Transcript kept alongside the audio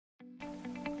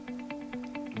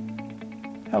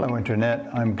Hello Internet,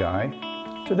 I'm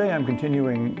Guy. Today I'm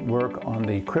continuing work on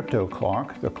the crypto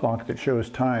clock, the clock that shows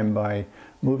time by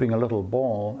moving a little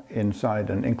ball inside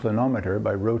an inclinometer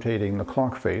by rotating the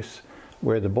clock face.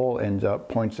 Where the ball ends up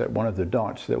points at one of the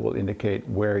dots that will indicate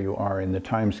where you are in the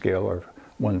time scale of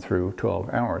 1 through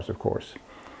 12 hours, of course.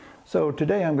 So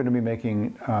today I'm going to be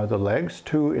making the legs,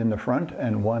 2 in the front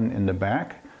and 1 in the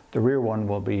back. The rear one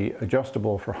will be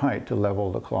adjustable for height to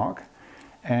level the clock.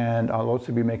 And I'll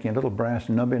also be making a little brass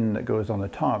nubbin that goes on the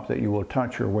top that you will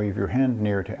touch or wave your hand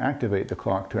near to activate the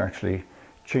clock to actually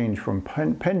change from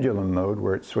pendulum mode,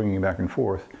 where it's swinging back and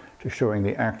forth, to showing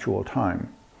the actual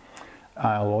time.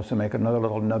 I'll also make another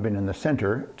little nubbin in the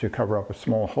center to cover up a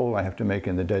small hole I have to make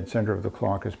in the dead center of the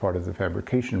clock as part of the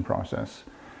fabrication process.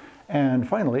 And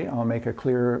finally, I'll make a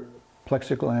clear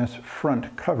plexiglass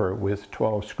front cover with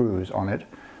 12 screws on it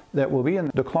that will be in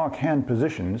the clock hand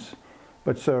positions,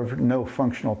 but serve no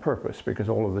functional purpose because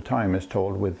all of the time is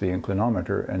told with the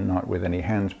inclinometer and not with any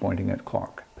hands pointing at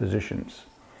clock positions.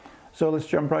 So let's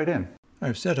jump right in.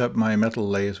 I've set up my metal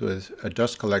lathe with a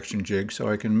dust collection jig so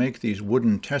I can make these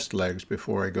wooden test legs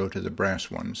before I go to the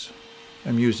brass ones.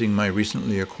 I'm using my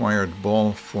recently acquired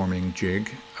ball forming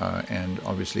jig and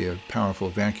obviously a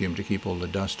powerful vacuum to keep all the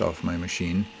dust off my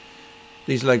machine.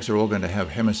 These legs are all going to have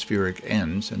hemispheric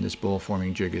ends, and this ball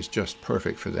forming jig is just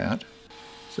perfect for that.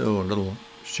 So a little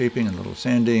shaping and a little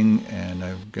sanding, and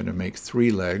I'm going to make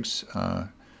 3 legs.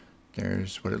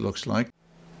 There's what it looks like.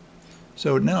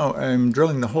 So now I'm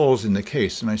drilling the holes in the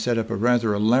case, and I set up a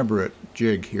rather elaborate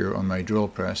jig here on my drill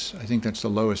press. I think that's the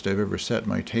lowest I've ever set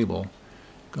my table.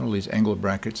 Got all these angle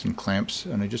brackets and clamps,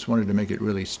 and I just wanted to make it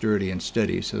really sturdy and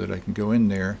steady so that I can go in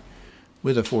there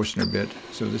with a Forstner bit.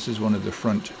 So this is one of the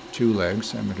front 2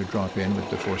 legs I'm going to drop in with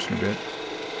the Forstner bit.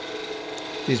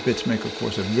 These bits make, of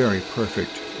course, a very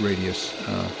perfect radius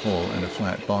hole and a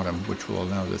flat bottom, which will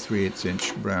allow the 3/8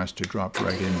 inch brass to drop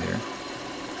right in there.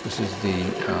 This is the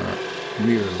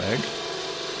rear leg.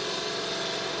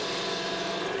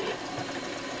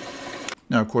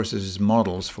 Now, of course, this is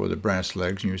models for the brass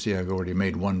legs, and you see I've already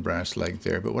made 1 brass leg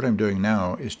there. But what I'm doing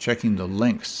now is checking the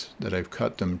lengths that I've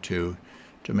cut them to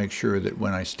make sure that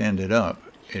when I stand it up,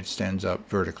 it stands up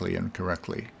vertically and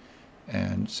correctly.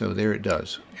 And so there it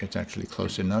does. It's actually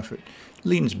close enough. It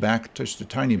leans back just a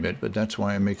tiny bit, but that's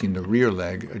why I'm making the rear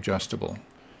leg adjustable.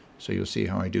 So you'll see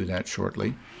how I do that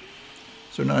shortly.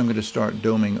 So now I'm going to start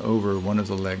doming over one of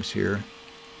the legs here.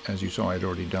 As you saw, I'd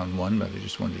already done one, but I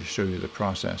just wanted to show you the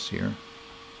process here.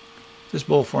 This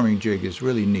ball forming jig is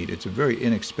really neat. It's a very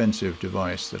inexpensive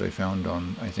device that I found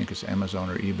on, I think it's Amazon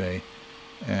or eBay.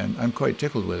 And I'm quite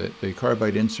tickled with it. The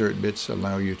carbide insert bits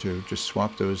allow you to just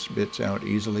swap those bits out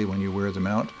easily when you wear them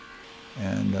out.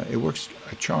 And it works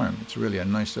a charm. It's really a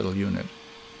nice little unit.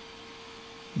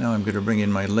 Now I'm going to bring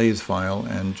in my lathe file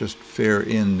and just fair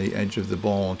in the edge of the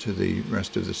ball to the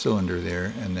rest of the cylinder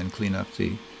there, and then clean up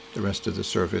the rest of the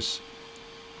surface.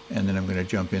 And then I'm going to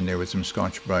jump in there with some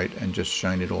Scotch-Brite and just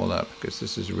shine it all up, because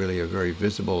this is really a very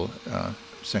visible,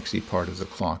 sexy part of the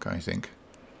clock, I think.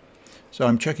 So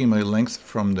I'm checking my length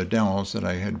from the dowels that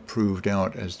I had proved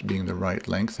out as being the right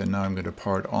length, and now I'm going to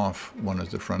part off one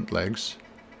of the front legs,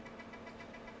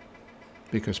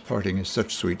 because parting is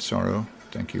such sweet sorrow.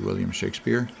 Thank you, William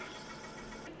Shakespeare.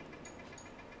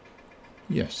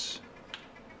 Yes.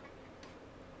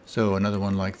 So another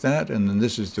one like that, and then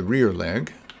this is the rear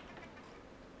leg.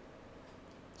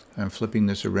 I'm flipping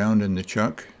this around in the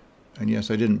chuck. And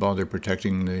yes, I didn't bother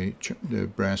protecting the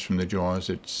brass from the jaws.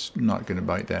 It's not going to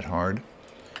bite that hard.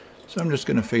 So I'm just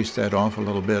going to face that off a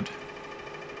little bit.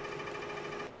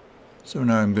 So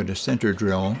now I'm going to center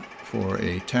drill for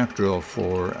a tap drill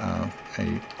for a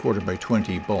 1/4 by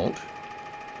 20 bolt.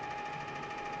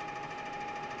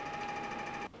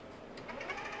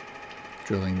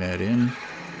 Drilling that in.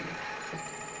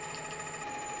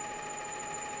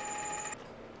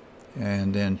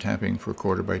 And then tapping for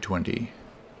 1/4 by 20.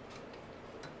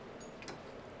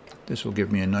 This will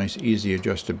give me a nice easy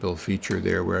adjustable feature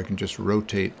there where I can just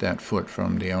rotate that foot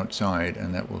from the outside,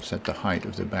 and that will set the height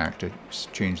of the back to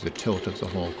change the tilt of the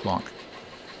whole clock.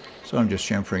 So I'm just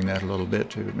chamfering that a little bit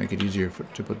to make it easier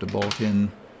to put the bolt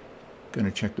in. Going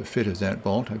to check the fit of that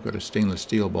bolt. I've got a stainless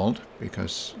steel bolt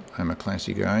because I'm a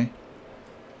classy guy.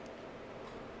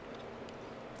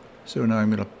 So now I'm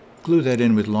going to glue that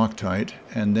in with Loctite,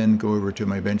 and then go over to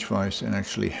my bench vise and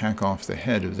actually hack off the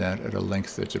head of that at a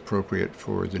length that's appropriate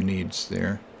for the needs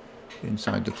there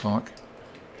inside the clock,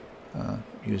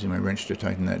 using my wrench to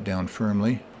tighten that down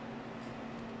firmly.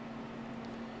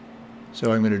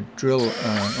 So I'm going to drill,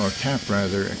 or tap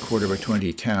rather, a 1/4 by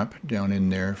 20 tap down in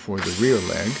there for the rear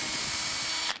leg.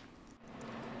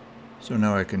 So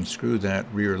now I can screw that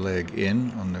rear leg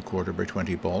in on the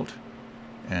 1/4x20 bolt,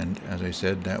 and as I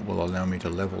said, that will allow me to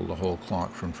level the whole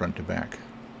clock from front to back.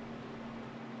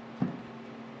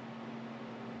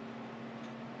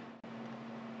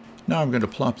 Now I'm going to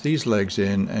plop these legs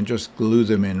in and just glue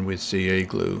them in with CA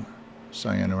glue,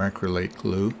 cyanoacrylate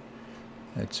glue.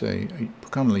 It's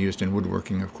commonly used in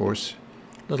woodworking, of course.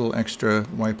 Little extra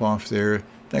wipe off there.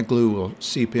 That glue will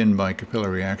seep in by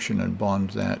capillary action and bond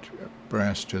that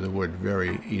brass to the wood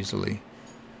very easily.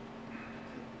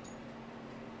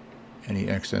 Any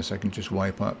excess I can just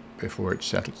wipe up before it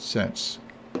sets.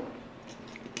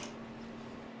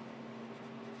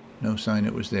 No sign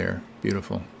it was there.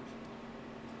 Beautiful.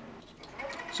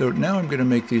 So now I'm going to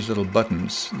make these little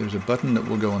buttons. There's a button that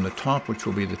will go on the top, which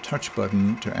will be the touch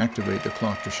button to activate the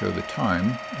clock to show the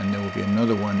time, and there will be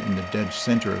another one in the dead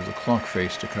center of the clock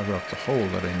face to cover up the hole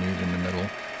that I need in the middle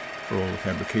for all the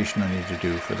fabrication I need to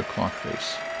do for the clock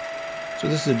face. So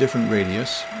this is a different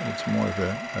radius. It's more of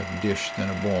a dish than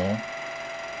a ball.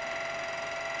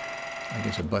 I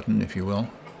guess a button, if you will.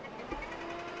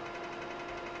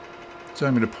 So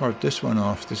I'm going to part this one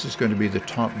off. This is going to be the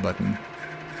top button.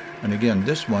 And again,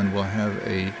 this one will have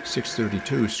a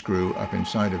 632 screw up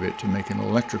inside of it to make an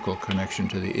electrical connection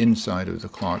to the inside of the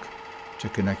clock to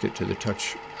connect it to the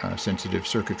touch sensitive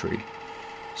circuitry.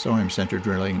 So I'm center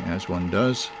drilling as one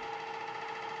does.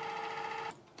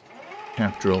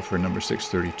 Tap drill for number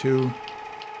 632.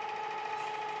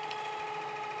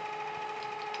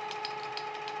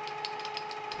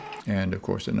 And of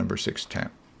course a number 6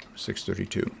 tap,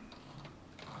 632.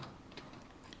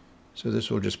 So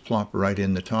this will just plop right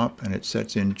in the top, and it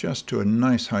sets in just to a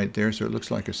nice height there, so it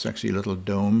looks like a sexy little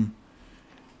dome.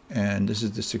 And this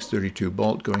is the 632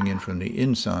 bolt going in from the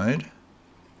inside.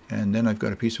 And then I've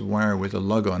got a piece of wire with a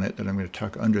lug on it that I'm going to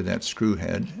tuck under that screw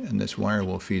head, and this wire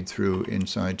will feed through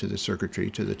inside to the circuitry,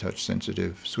 to the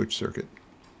touch-sensitive switch circuit.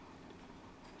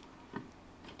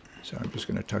 So I'm just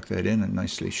going to tuck that in, a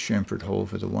nicely chamfered hole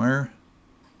for the wire.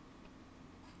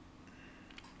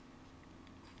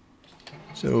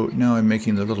 So now I'm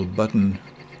making the little button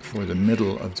for the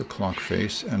middle of the clock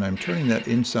face, and I'm turning that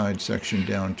inside section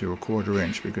down to a 1/4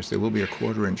 inch because there will be a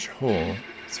 1/4 inch hole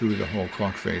through the whole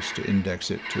clock face to index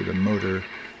it to the motor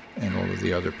and all of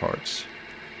the other parts.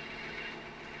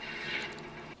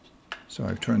 So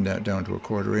I've turned that down to a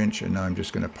 1/4 inch, and now I'm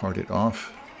just going to part it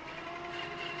off.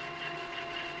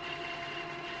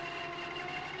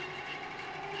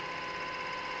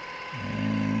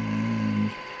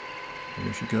 And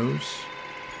there she goes.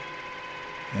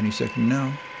 Any second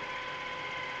now.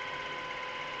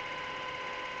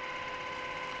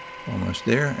 Almost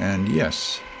there, and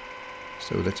yes.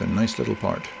 So that's a nice little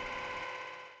part.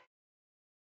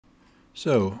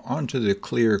 So, onto the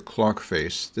clear clock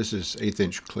face. This is 1/8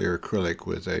 inch clear acrylic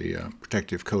with a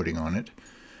protective coating on it.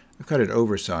 I've cut it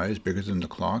oversized, bigger than the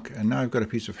clock, and now I've got a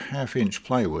piece of 1/2 inch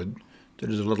plywood that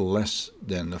is a little less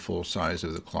than the full size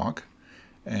of the clock.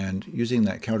 And using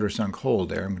that countersunk hole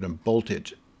there, I'm going to bolt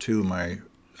it to my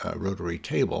rotary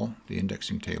table, the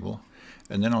indexing table,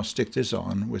 and then I'll stick this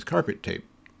on with carpet tape.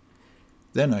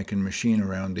 Then I can machine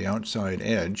around the outside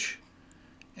edge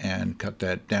and cut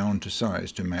that down to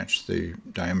size to match the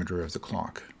diameter of the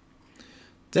clock.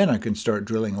 Then I can start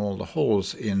drilling all the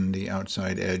holes in the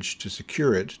outside edge to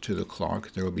secure it to the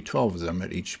clock. There will be 12 of them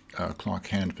at each clock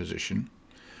hand position.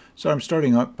 So I'm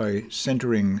starting up by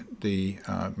centering the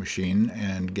machine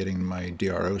and getting my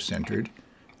DRO centered.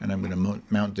 And I'm going to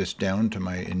mount this down to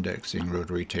my indexing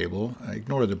rotary table. I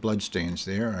ignore the blood stains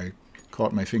there. I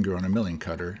caught my finger on a milling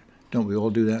cutter. Don't we all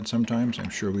do that sometimes?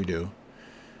 I'm sure we do.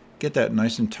 Get that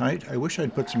nice and tight. I wish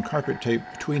I'd put some carpet tape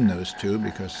between those two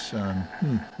because,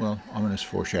 well, ominous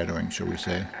foreshadowing, shall we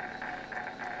say.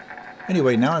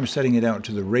 Anyway, now I'm setting it out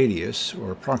to the radius,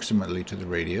 or approximately to the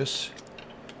radius.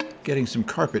 Getting some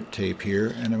carpet tape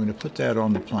here, and I'm going to put that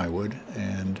on the plywood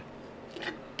and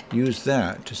use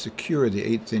that to secure the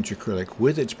 1/8 inch acrylic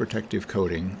with its protective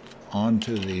coating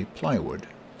onto the plywood.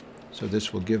 So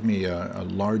this will give me a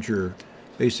larger,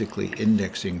 basically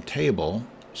indexing table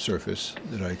surface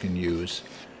that I can use,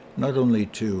 not only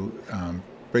to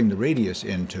bring the radius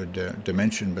into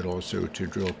dimension, but also to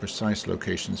drill precise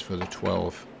locations for the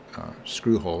 12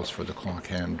 screw holes for the clock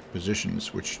hand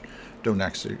positions, which don't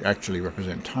actually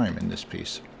represent time in this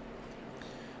piece.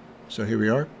 So here we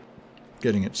are,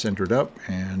 getting it centered up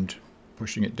and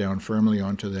pushing it down firmly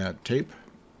onto that tape.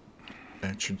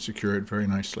 That should secure it very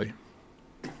nicely.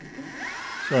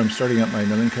 So I'm starting up my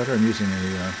milling cutter. I'm using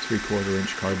a 3/4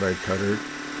 inch carbide cutter.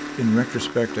 In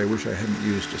retrospect, I wish I hadn't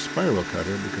used a spiral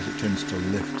cutter because it tends to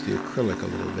lift the acrylic a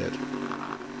little bit.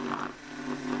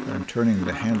 I'm I'm turning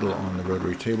the handle on the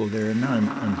rotary table there, and now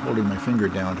I'm holding my finger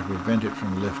down to prevent it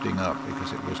from lifting up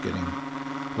because it was getting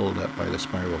pulled up by the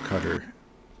spiral cutter.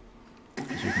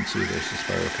 As you can see, there's the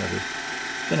spiral cutter.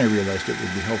 Then I realized it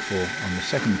would be helpful on the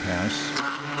second pass.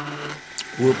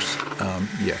 Whoops.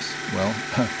 Yes. Well,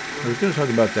 I was going to talk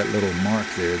about that little mark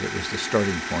there that was the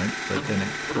starting point, but then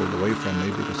it pulled away from me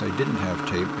because I didn't have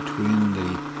tape between the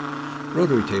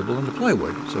rotary table and the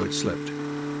plywood, so it slipped.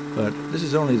 But this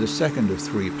is only the second of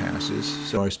 3 passes,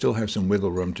 so I still have some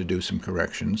wiggle room to do some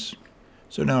corrections.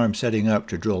 So now I'm setting up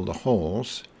to drill the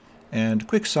holes. And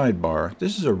quick sidebar,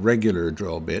 this is a regular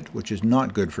drill bit, which is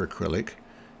not good for acrylic.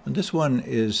 And this one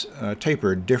is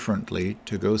tapered differently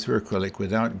to go through acrylic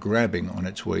without grabbing on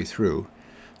its way through.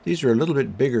 These are a little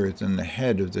bit bigger than the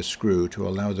head of the screw to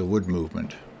allow the wood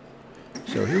movement.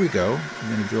 So here we go.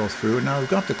 I'm going to drill through. Now I've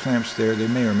got the clamps there. They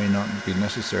may or may not be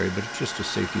necessary, but it's just a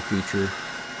safety feature.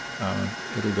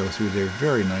 It'll go through there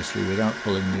very nicely without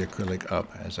pulling the acrylic up,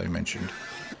 as I mentioned.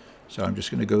 So I'm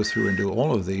just going to go through and do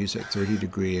all of these at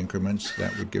 30-degree increments.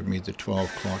 That would give me the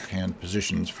 12 clock hand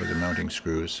positions for the mounting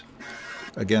screws.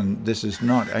 Again, this is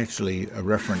not actually a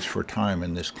reference for time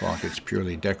in this clock. It's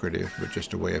purely decorative, but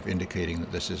just a way of indicating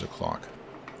that this is a clock.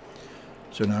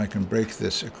 So now I can break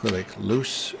this acrylic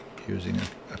loose using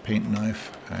a paint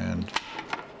knife, and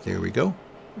there we go.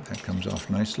 That comes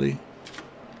off nicely.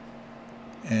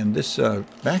 And this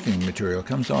backing material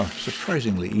comes off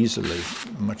surprisingly easily,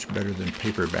 much better than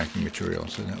paper backing material,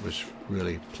 so that was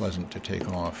really pleasant to take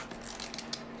off.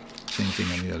 Same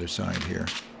thing on the other side here.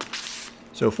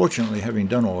 So fortunately, having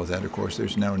done all of that, of course,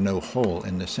 there's now no hole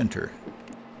in the center.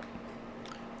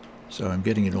 So I'm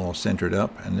getting it all centered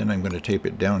up, and then I'm going to tape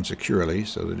it down securely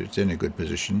so that it's in a good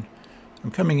position.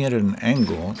 I'm coming in at an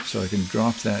angle so I can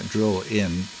drop that drill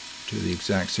in to the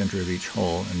exact center of each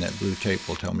hole, and that blue tape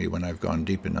will tell me when I've gone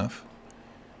deep enough.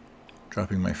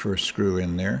 Dropping my first screw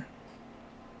in there.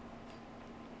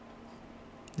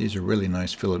 These are really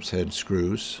nice Phillips head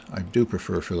screws. I do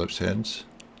prefer Phillips heads.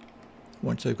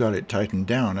 Once I've got it tightened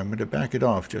down, I'm going to back it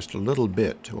off just a little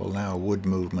bit to allow wood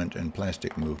movement and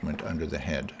plastic movement under the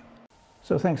head.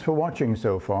 So thanks for watching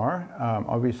so far.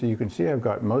 Obviously you can see I've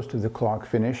got most of the clock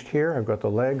finished here. I've got the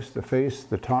legs, the face,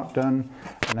 the top done,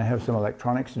 and I have some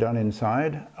electronics done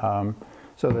inside.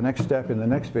 So the next step in the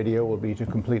next video will be to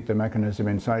complete the mechanism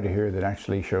inside of here that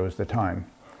actually shows the time.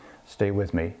 Stay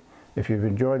with me. If you've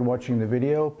enjoyed watching the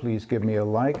video, please give me a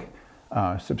like,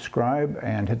 subscribe,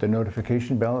 and hit the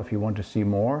notification bell if you want to see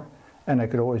more. And I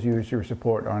could always use your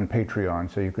support on Patreon,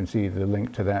 so you can see the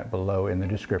link to that below in the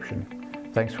description.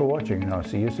 Thanks for watching, and I'll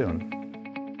see you soon.